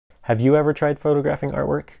Have you ever tried photographing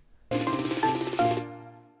artwork?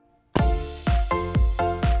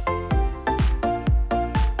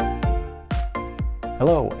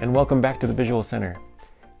 Hello, and welcome back to the Visual Center.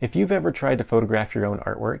 If you've ever tried to photograph your own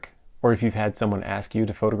artwork, or if you've had someone ask you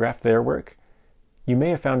to photograph their work, you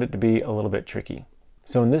may have found it to be a little bit tricky.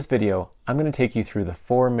 So in this video, I'm going to take you through the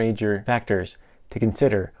 4 major factors to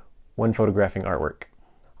consider when photographing artwork.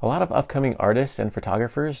 A lot of upcoming artists and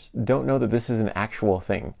photographers don't know that this is an actual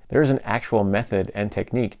thing. There is an actual method and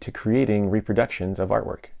technique to creating reproductions of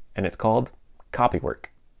artwork, and it's called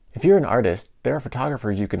copywork. If you're an artist, there are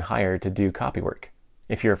photographers you can hire to do copywork.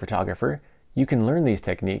 If you're a photographer, you can learn these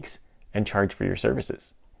techniques and charge for your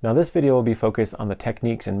services. Now this video will be focused on the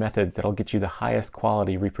techniques and methods that'll get you the highest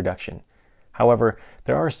quality reproduction. However,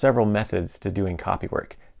 there are several methods to doing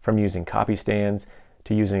copywork, from using copy stands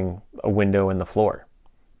to using a window in the floor.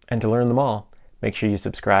 And to learn them all, make sure you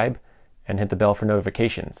subscribe and hit the bell for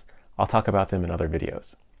notifications. I'll talk about them in other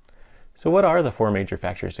videos. So what are the 4 major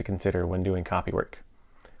factors to consider when doing copywork?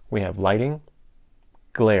 We have lighting,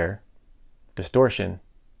 glare, distortion,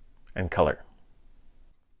 and color.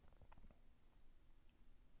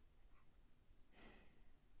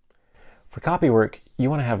 For copywork, you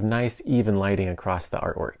want to have nice, even lighting across the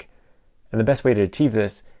artwork. And the best way to achieve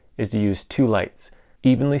this is to use 2 lights,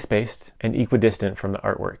 evenly spaced and equidistant from the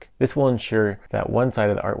artwork. This will ensure that one side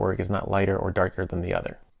of the artwork is not lighter or darker than the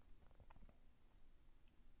other.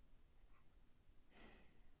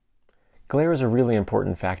 Glare is a really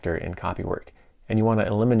important factor in copywork, and you want to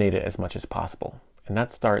eliminate it as much as possible. And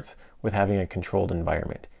that starts with having a controlled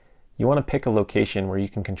environment. You want to pick a location where you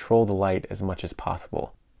can control the light as much as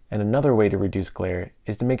possible. And another way to reduce glare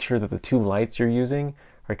is to make sure that the 2 lights you're using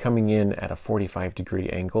are coming in at a 45-degree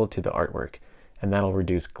angle to the artwork, and that'll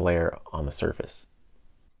reduce glare on the surface.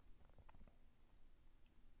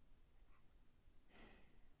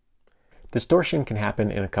 Distortion can happen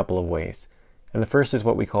in a couple of ways, and the first is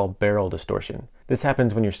what we call barrel distortion. This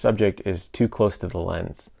happens when your subject is too close to the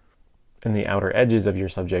lens, and the outer edges of your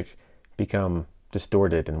subject become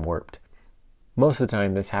distorted and warped. Most of the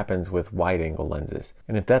time this happens with wide-angle lenses,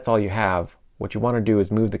 and if that's all you have, what you want to do is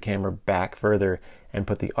move the camera back further and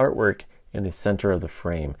put the artwork in the center of the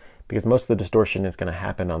frame, because most of the distortion is going to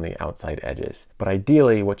happen on the outside edges. But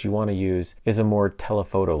ideally, what you want to use is a more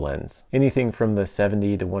telephoto lens. Anything from the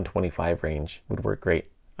 70 to 125 range would work great.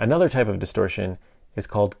 Another type of distortion is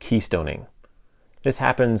called keystoning. This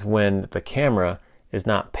happens when the camera is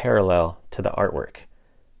not parallel to the artwork.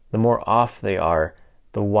 The more off they are,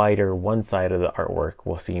 the wider one side of the artwork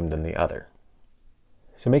will seem than the other.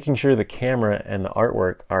 So making sure the camera and the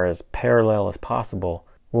artwork are as parallel as possible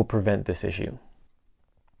will prevent this issue.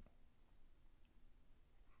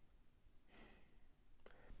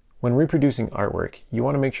 When reproducing artwork, you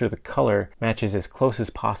want to make sure the color matches as close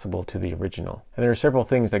as possible to the original. And there are several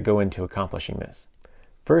things that go into accomplishing this.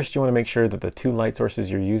 First, you want to make sure that the 2 light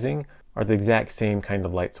sources you're using are the exact same kind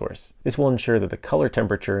of light source. This will ensure that the color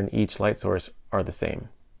temperature in each light source are the same.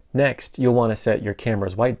 Next, you'll want to set your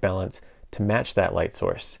camera's white balance to match that light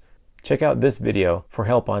source. Check out this video for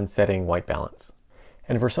help on setting white balance.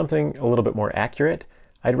 And for something a little bit more accurate,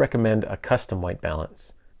 I'd recommend a custom white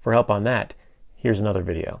balance. For help on that, here's another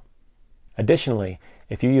video. Additionally,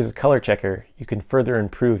 if you use a color checker, you can further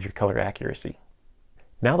improve your color accuracy.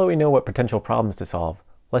 Now that we know what potential problems to solve,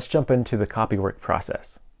 let's jump into the copywork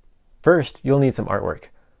process. First, you'll need some artwork.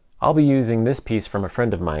 I'll be using this piece from a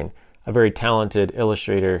friend of mine, a very talented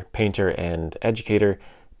illustrator, painter, and educator,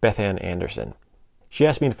 Bethanne Andersen. She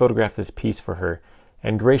asked me to photograph this piece for her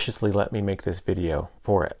and graciously let me make this video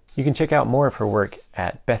for it. You can check out more of her work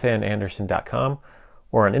at bethanneandersen.com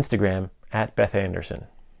or on Instagram at bethandersen.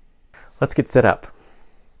 Let's get set up.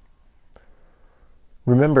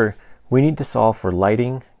 Remember, we need to solve for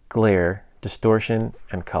lighting, glare, distortion,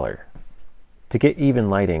 and color. To get even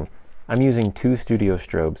lighting, I'm using 2 studio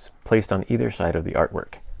strobes placed on either side of the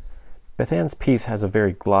artwork. Bethanne's piece has a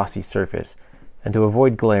very glossy surface, and to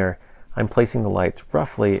avoid glare, I'm placing the lights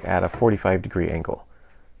roughly at a 45-degree angle.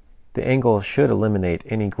 The angle should eliminate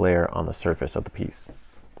any glare on the surface of the piece.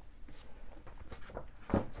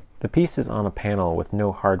 The piece is on a panel with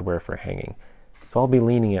no hardware for hanging, so I'll be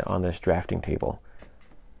leaning it on this drafting table.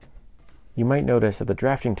 You might notice that the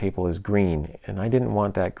drafting table is green, and I didn't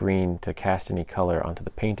want that green to cast any color onto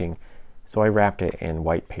the painting, so I wrapped it in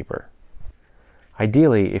white paper.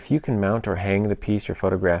 Ideally, if you can mount or hang the piece you're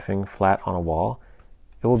photographing flat on a wall,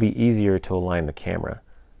 it will be easier to align the camera.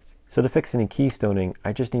 So to fix any keystoning,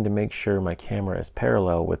 I just need to make sure my camera is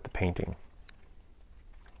parallel with the painting.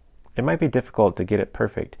 It might be difficult to get it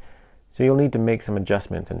perfect, so you'll need to make some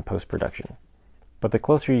adjustments in post-production. But the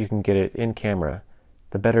closer you can get it in camera,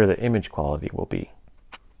 the better the image quality will be.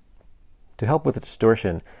 To help with the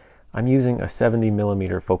distortion, I'm using a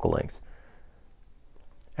 70mm focal length.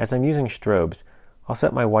 As I'm using strobes, I'll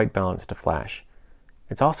set my white balance to flash.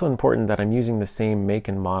 It's also important that I'm using the same make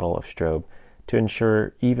and model of strobe to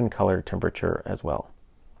ensure even color temperature as well.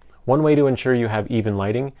 One way to ensure you have even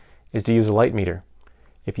lighting is to use a light meter.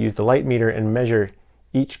 If you use the light meter and measure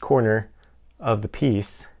each corner of the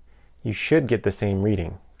piece, you should get the same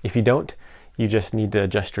reading. If you don't, you just need to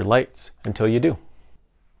adjust your lights until you do.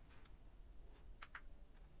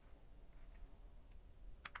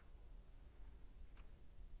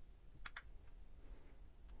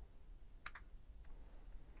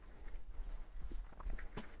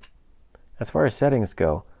 As far as settings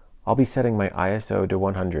go, I'll be setting my ISO to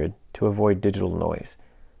 100 to avoid digital noise,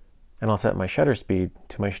 and I'll set my shutter speed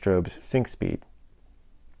to my strobe's sync speed.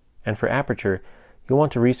 And for aperture, you'll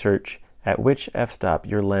want to research at which f-stop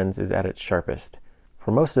your lens is at its sharpest. For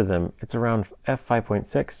most of them, it's around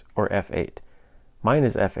f5.6 or f8. Mine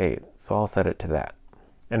is f8, so I'll set it to that.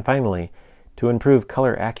 And finally, to improve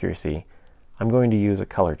color accuracy, I'm going to use a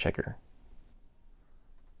color checker.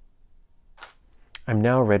 I'm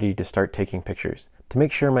now ready to start taking pictures. To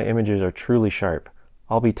make sure my images are truly sharp,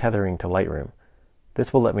 I'll be tethering to Lightroom.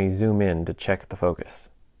 This will let me zoom in to check the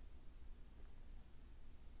focus.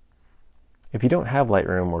 If you don't have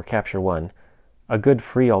Lightroom or Capture One, a good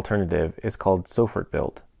free alternative is called Sofort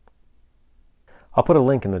Build. I'll put a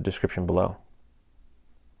link in the description below.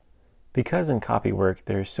 Because in copy work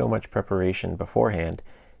there's so much preparation beforehand,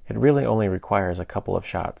 it really only requires a couple of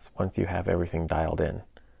shots once you have everything dialed in.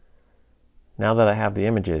 Now that I have the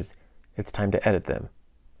images, it's time to edit them,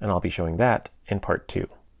 and I'll be showing that in part 2.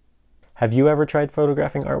 Have you ever tried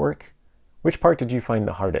photographing artwork? Which part did you find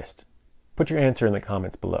the hardest? Put your answer in the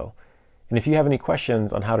comments below. And if you have any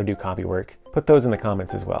questions on how to do copy work, put those in the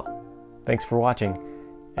comments as well. Thanks for watching,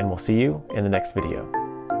 and we'll see you in the next video.